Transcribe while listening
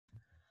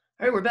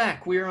All right, we're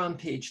back. We are on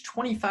page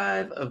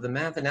 25 of the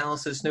math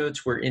analysis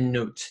notes. We're in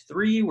note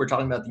 3. We're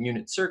talking about the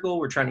unit circle.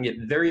 We're trying to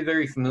get very,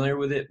 very familiar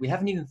with it. We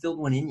haven't even filled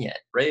one in yet,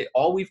 right?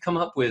 All we've come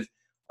up with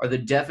are the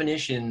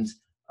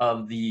definitions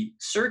of the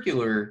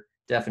circular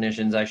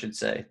definitions, I should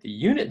say, the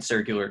unit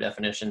circular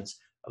definitions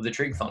of the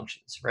trig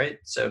functions, right?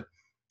 So,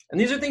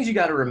 and these are things you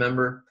got to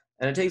remember,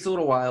 and it takes a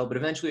little while, but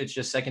eventually it's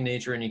just second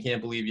nature, and you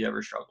can't believe you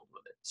ever struggled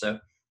with it. So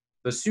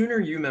the sooner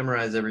you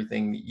memorize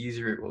everything, the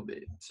easier it will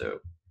be. So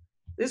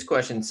this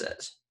question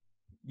says,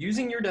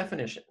 using your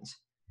definitions,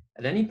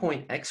 at any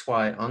point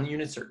xy on the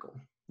unit circle,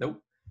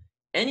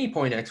 any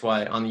point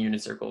xy on the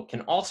unit circle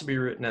can also be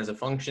written as a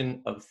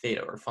function of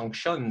theta, or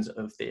functions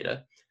of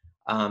theta,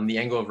 the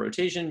angle of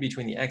rotation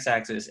between the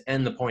x-axis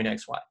and the point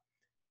xy.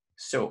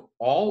 So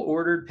all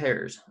ordered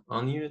pairs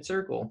on the unit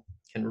circle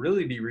can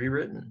really be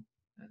rewritten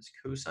as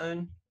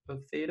cosine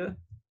of theta,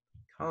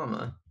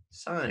 comma,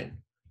 sine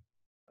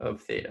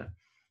of theta.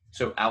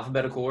 So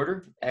alphabetical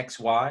order, x,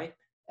 y,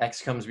 x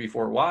comes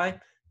before y,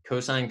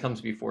 cosine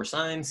comes before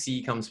sine,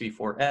 c comes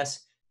before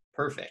s,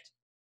 perfect.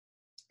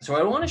 So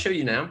what I want to show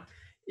you now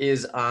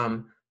is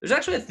there's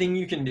actually a thing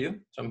you can do.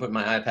 So I'm putting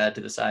my iPad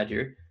to the side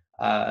here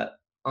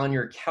on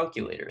your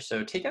calculator.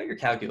 So take out your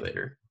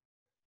calculator,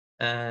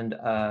 and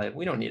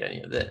we don't need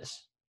any of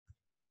this.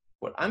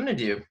 What I'm going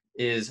to do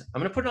is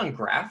I'm going to put it on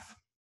graph,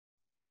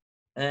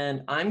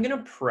 and I'm going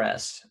to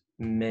press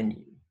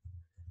menu.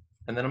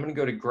 And then I'm going to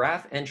go to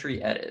graph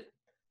entry edit.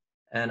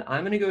 And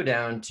I'm going to go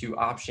down to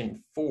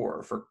option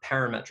 4 for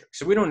parametric.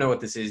 So we don't know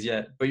what this is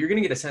yet, but you're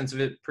going to get a sense of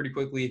it pretty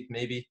quickly,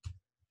 maybe.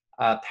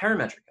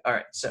 Parametric. All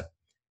right, so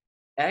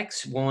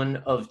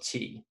x1 of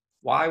t,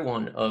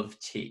 y1 of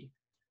t.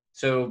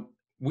 So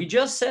we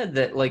just said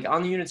that, like,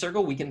 on the unit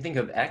circle, we can think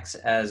of x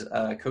as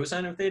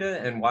cosine of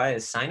theta and y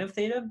as sine of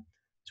theta.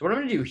 So what I'm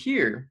going to do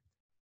here,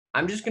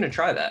 I'm just going to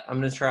try that. I'm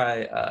going to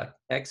try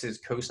x is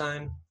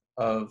cosine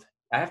of,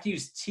 I have to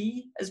use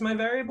t as my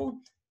variable.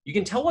 You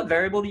can tell what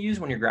variable to use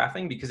when you're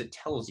graphing because it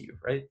tells you,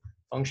 right?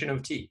 Function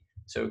of t,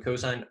 so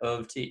cosine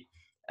of t.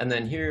 And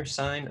then here,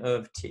 sine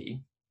of t.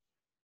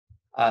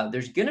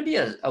 There's gonna be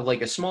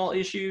a small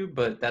issue,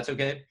 but that's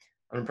okay.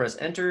 I'm gonna press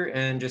enter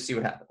and just see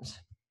what happens.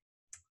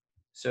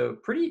 So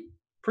pretty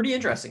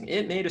interesting.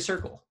 It made a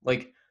circle.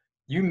 Like,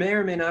 you may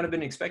or may not have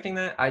been expecting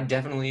that. I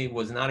definitely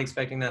was not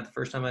expecting that the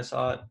first time I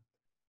saw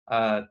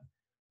it.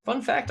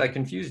 Fun fact, I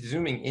confused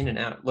zooming in and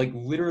out. Like,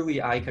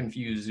 literally, I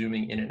confused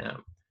zooming in and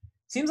out.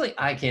 Seems like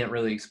I can't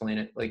really explain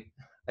it. Like,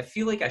 I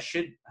feel like I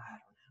should, I don't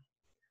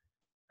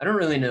know. I don't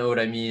really know what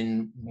I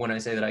mean when I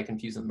say that I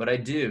confuse them, but I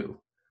do.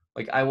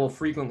 Like, I will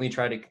frequently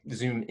try to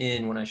zoom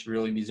in when I should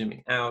really be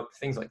zooming out,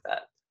 things like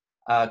that.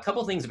 A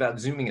couple things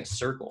about zooming a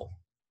circle.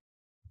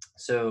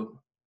 So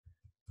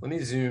let me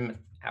zoom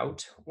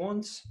out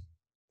once.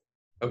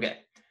 Okay,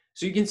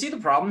 so you can see the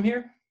problem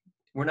here.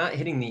 We're not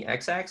hitting the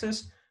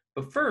x-axis,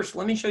 but first,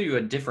 let me show you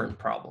a different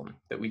problem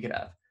that we could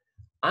have.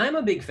 I'm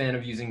a big fan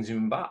of using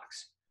zoom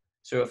box.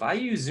 So if I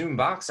use zoom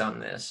box on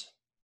this,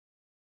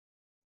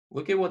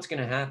 look at what's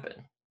going to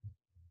happen.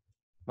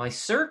 My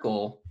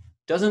circle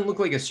doesn't look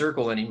like a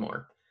circle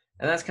anymore,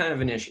 and that's kind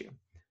of an issue.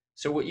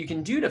 So what you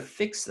can do to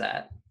fix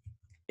that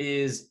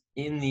is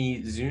in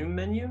the zoom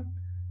menu.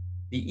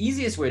 The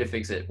easiest way to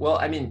fix it, well,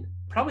 I mean,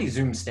 probably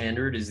zoom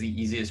standard is the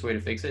easiest way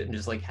to fix it and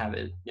just like have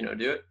it,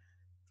 do it.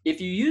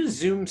 If you use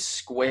zoom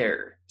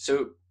square,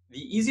 so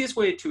the easiest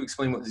way to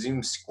explain what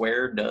zoom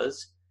square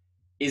does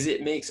is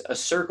it makes a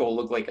circle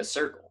look like a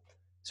circle.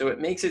 So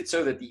it makes it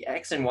so that the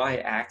x and y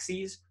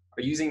axes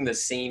are using the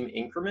same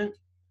increment.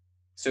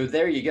 So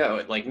there you go.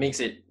 It like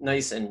makes it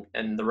nice and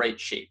the right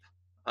shape.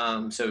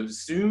 So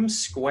zoom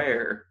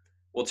square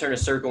will turn a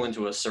circle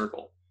into a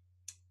circle.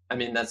 I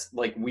mean, that's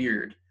like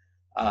weird,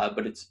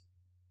 but it's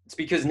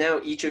because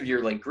now each of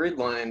your like grid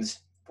lines,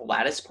 the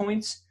lattice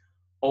points,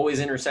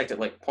 always intersect at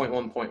like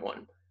 0.1,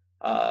 0.1,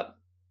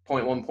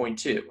 0.1,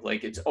 0.2.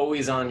 Like, it's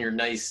always on your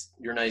nice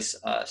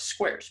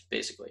squares,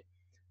 basically.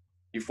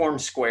 You form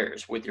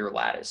squares with your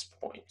lattice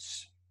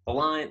points. The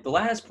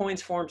lattice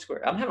points form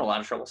square. I'm having a lot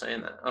of trouble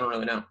saying that. I don't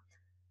really know.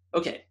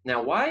 Okay, now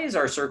why is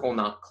our circle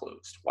not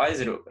closed? Why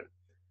is it open?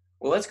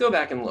 Well, let's go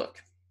back and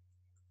look.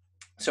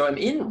 So I'm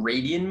in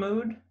radian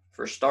mode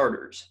for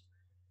starters.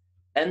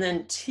 And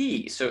then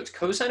t, so it's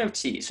cosine of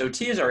t. So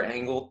t is our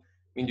angle.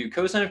 We can do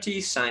cosine of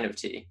t, sine of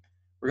t.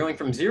 We're going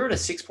from 0 to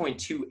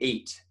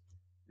 6.28.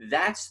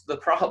 That's the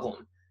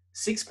problem.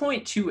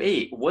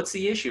 6.28, what's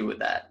the issue with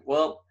that?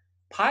 Well,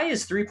 pi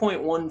is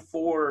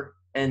 3.14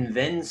 and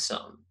then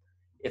some.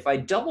 If I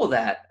double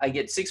that, I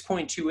get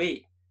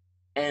 6.28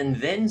 and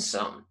then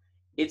some.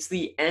 It's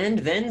the and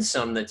then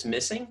some that's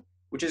missing,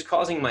 which is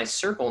causing my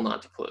circle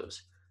not to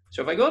close.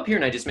 So if I go up here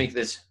and I just make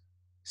this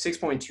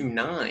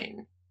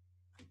 6.29,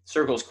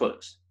 circle's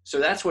closed.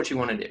 So that's what you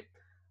want to do.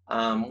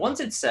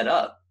 Once it's set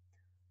up,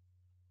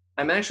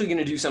 I'm actually going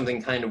to do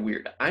something kind of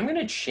weird. I'm going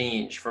to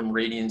change from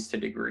radians to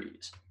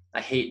degrees.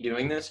 I hate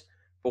doing this,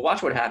 but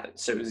watch what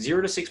happens. So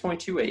 0 to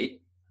 6.28,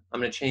 I'm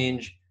going to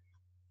change.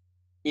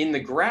 In the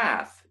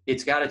graph,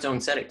 it's got its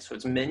own settings. So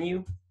it's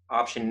menu,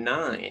 option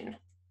 9,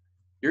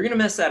 You're going to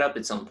mess that up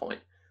at some point.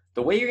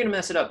 The way you're going to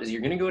mess it up is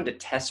you're going to go into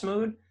test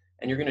mode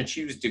and you're going to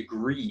choose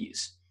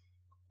degrees.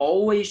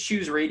 Always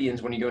choose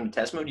radians when you go into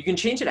test mode. You can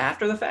change it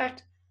after the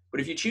fact, but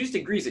if you choose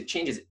degrees, it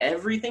changes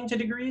everything to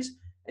degrees,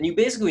 and you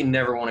basically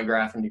never want to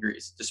graph in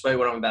degrees, despite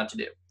what I'm about to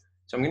do.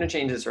 So I'm going to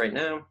change this right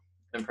now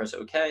and press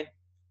OK.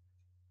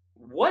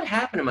 What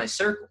happened to my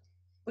circle?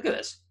 Look at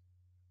this.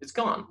 It's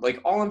gone.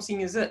 Like, all I'm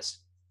seeing is this.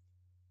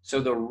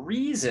 So the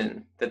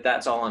reason that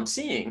that's all I'm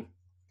seeing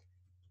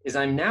is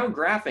I'm now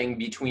graphing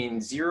between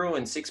 0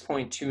 and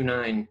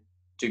 6.29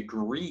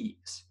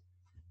 degrees.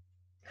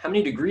 How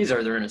many degrees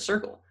are there in a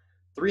circle?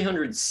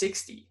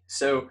 360.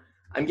 So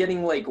I'm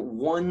getting like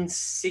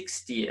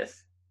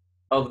 1/60th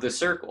of the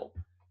circle.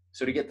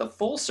 So to get the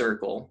full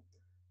circle,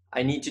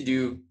 I need to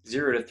do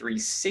 0 to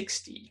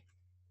 360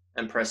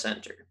 and press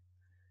enter.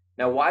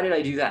 Now, why did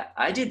I do that?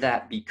 I did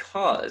that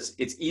because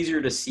it's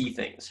easier to see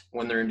things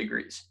when they're in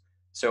degrees.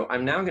 So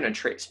I'm now going to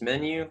trace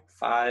menu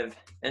 5,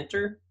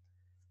 enter.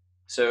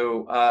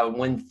 So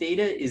when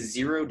theta is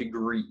 0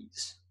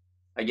 degrees,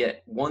 I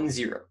get 1,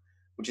 0,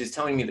 which is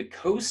telling me the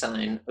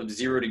cosine of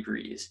 0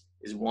 degrees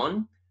is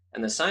 1,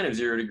 and the sine of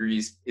 0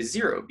 degrees is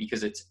 0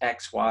 because it's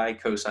x, y,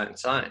 cosine,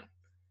 sine.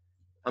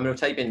 I'm going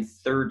to type in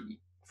 30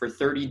 for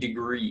 30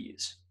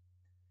 degrees.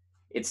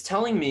 It's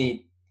telling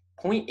me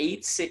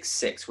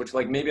 0.866, which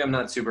like maybe I'm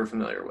not super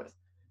familiar with.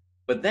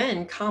 But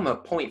then, comma,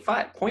 0.5.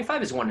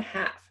 0.5 is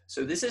 1/2.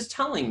 So this is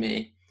telling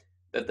me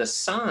that the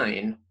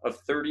sine of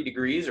 30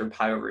 degrees, or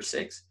pi over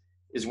 6,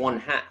 is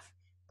 1/2.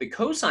 The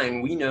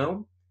cosine we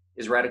know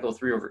is radical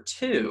 3 over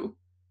 2,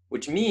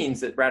 which means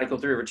that radical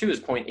 3 over 2 is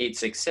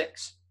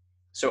 0.866.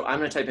 So I'm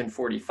going to type in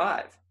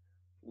 45.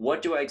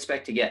 What do I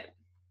expect to get?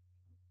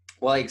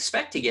 Well, I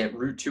expect to get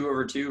root 2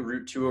 over 2,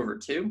 root 2 over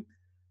 2.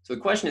 So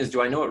the question is,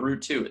 do I know what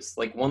root 2 is?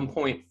 Like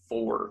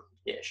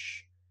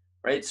 1.4-ish,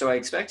 right? So I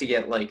expect to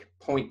get like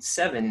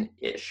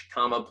 0.7-ish,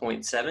 comma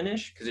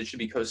 0.7-ish, because it should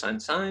be cosine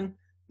sine.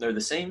 They're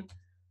the same.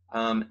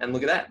 And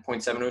look at that,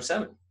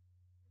 0.707.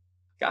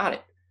 Got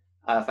it.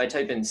 If I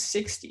type in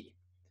 60,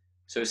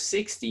 so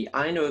 60,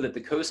 I know that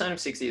the cosine of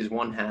 60 is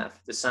 1/2.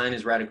 The sine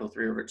is radical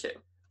 3 over 2.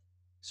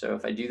 So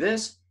if I do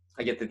this,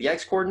 I get that the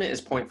x-coordinate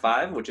is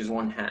 0.5, which is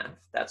 1/2.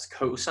 That's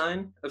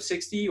cosine of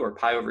 60, or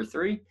pi over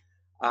 3.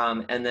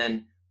 And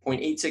then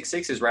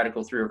 0.866 is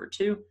radical 3 over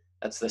 2.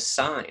 That's the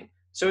sine.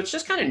 So it's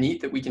just kind of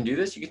neat that we can do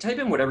this. You can type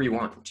in whatever you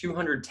want.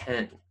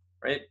 210,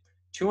 right?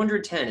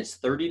 210 is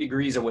 30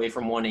 degrees away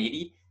from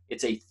 180.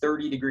 It's a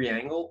 30-degree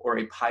angle, or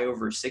a pi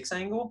over 6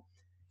 angle.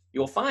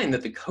 You'll find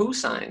that the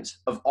cosines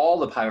of all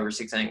the pi over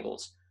 6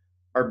 angles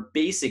are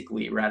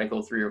basically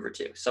radical 3 over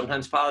 2.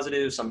 Sometimes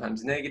positive,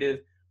 sometimes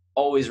negative,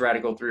 always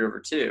radical 3 over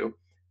 2.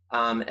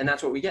 And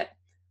that's what we get.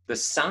 The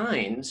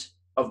sines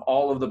of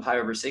all of the pi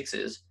over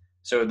 6s,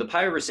 so the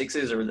pi over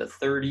 6s are the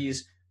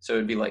 30s, so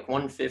it'd be like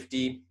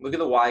 150. Look at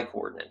the y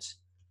coordinates.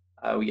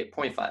 We get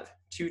 0.5,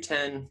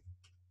 210,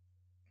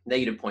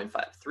 negative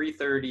 0.5,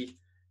 330,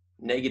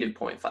 negative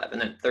 0.5,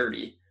 and then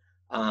 30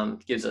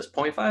 gives us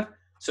 0.5.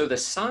 So the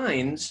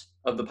sines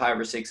of the pi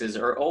over 6s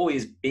are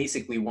always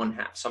basically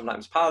 1/2,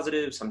 sometimes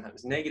positive,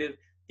 sometimes negative.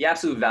 The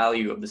absolute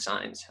value of the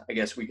sines, I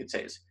guess we could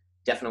say, is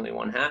definitely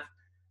 1/2.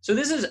 So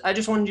this is, I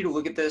just wanted you to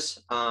look at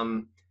this.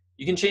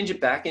 You can change it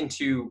back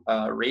into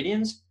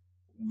radians,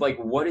 like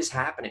what is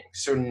happening.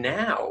 So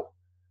now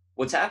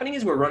what's happening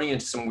is we're running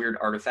into some weird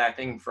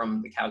artifacting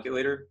from the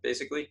calculator,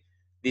 basically.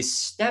 The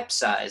step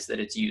size that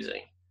it's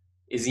using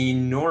is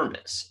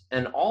enormous.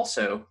 And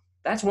also,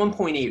 that's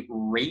 1.8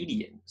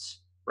 radians,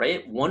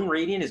 right? 1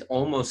 radian is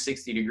almost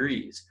 60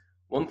 degrees.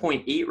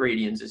 1.8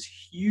 radians is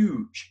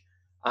huge,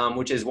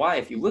 which is why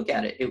if you look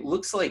at it, it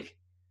looks like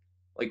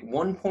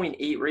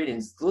 1.8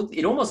 radians.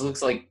 It almost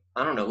looks like,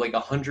 I don't know, like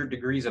 100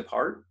 degrees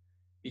apart,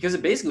 because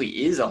it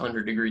basically is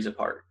 100 degrees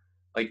apart.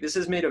 Like, this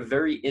is made a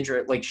very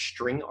interesting, like,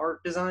 string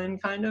art design,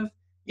 kind of.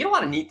 You get a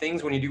lot of neat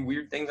things when you do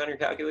weird things on your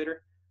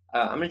calculator.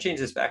 I'm going to change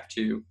this back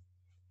to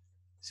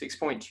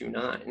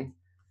 6.29.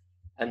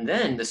 And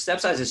then the step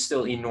size is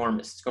still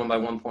enormous. It's going by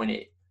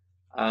 1.8.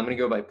 I'm going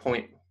to go by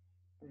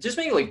just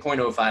make it like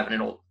 0.05, and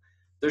it'll,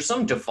 there's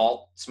some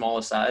default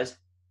smallest size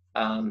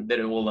that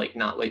it will like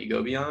not let you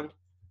go beyond.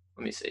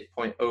 Let me see,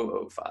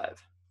 0.005.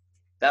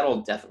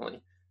 That'll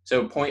definitely,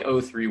 so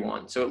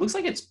 0.031. So it looks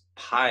like it's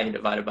pi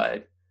divided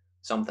by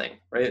something,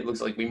 right? It looks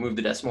like we moved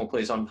the decimal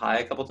place on pi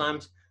a couple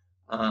times.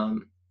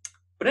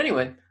 But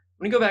anyway, I'm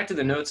gonna go back to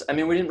the notes. I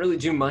mean, we didn't really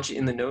do much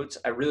in the notes.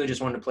 I really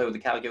just wanted to play with the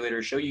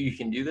calculator, show you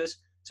can do this.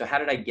 So how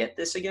did I get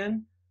this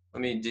again?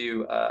 Let me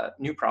do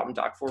new problem,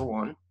 doc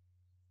 4.1,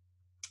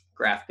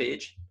 graph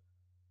page,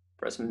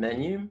 press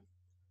menu,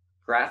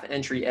 graph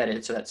entry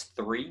edit, so that's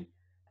 3,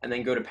 and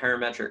then go to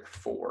parametric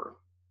 4.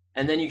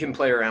 And then you can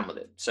play around with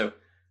it. So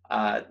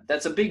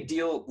that's a big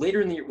deal.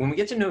 Later in the year, when we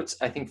get to notes,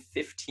 I think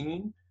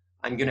 15,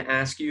 I'm gonna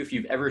ask you if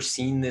you've ever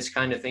seen this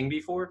kind of thing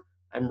before.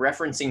 I'm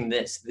referencing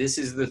this. This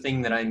is the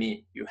thing that I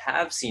mean. You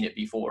have seen it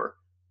before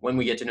when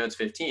we get to notes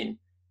 15,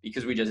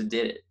 because we just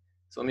did it.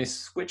 So let me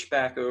switch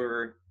back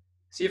over,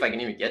 see if I can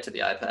even get to the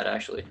iPad,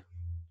 actually.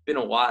 It's been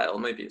a while, it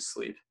might be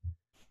asleep.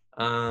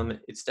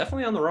 It's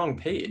definitely on the wrong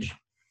page.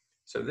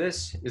 So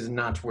this is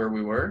not where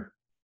we were.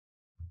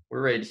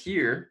 We're right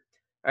here.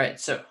 All right,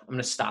 so I'm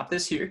gonna stop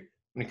this here.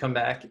 I'm gonna come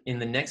back in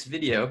the next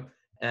video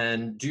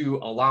and do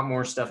a lot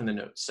more stuff in the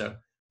notes. So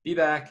be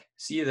back,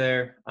 see you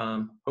there.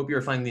 Hope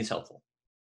you're finding these helpful.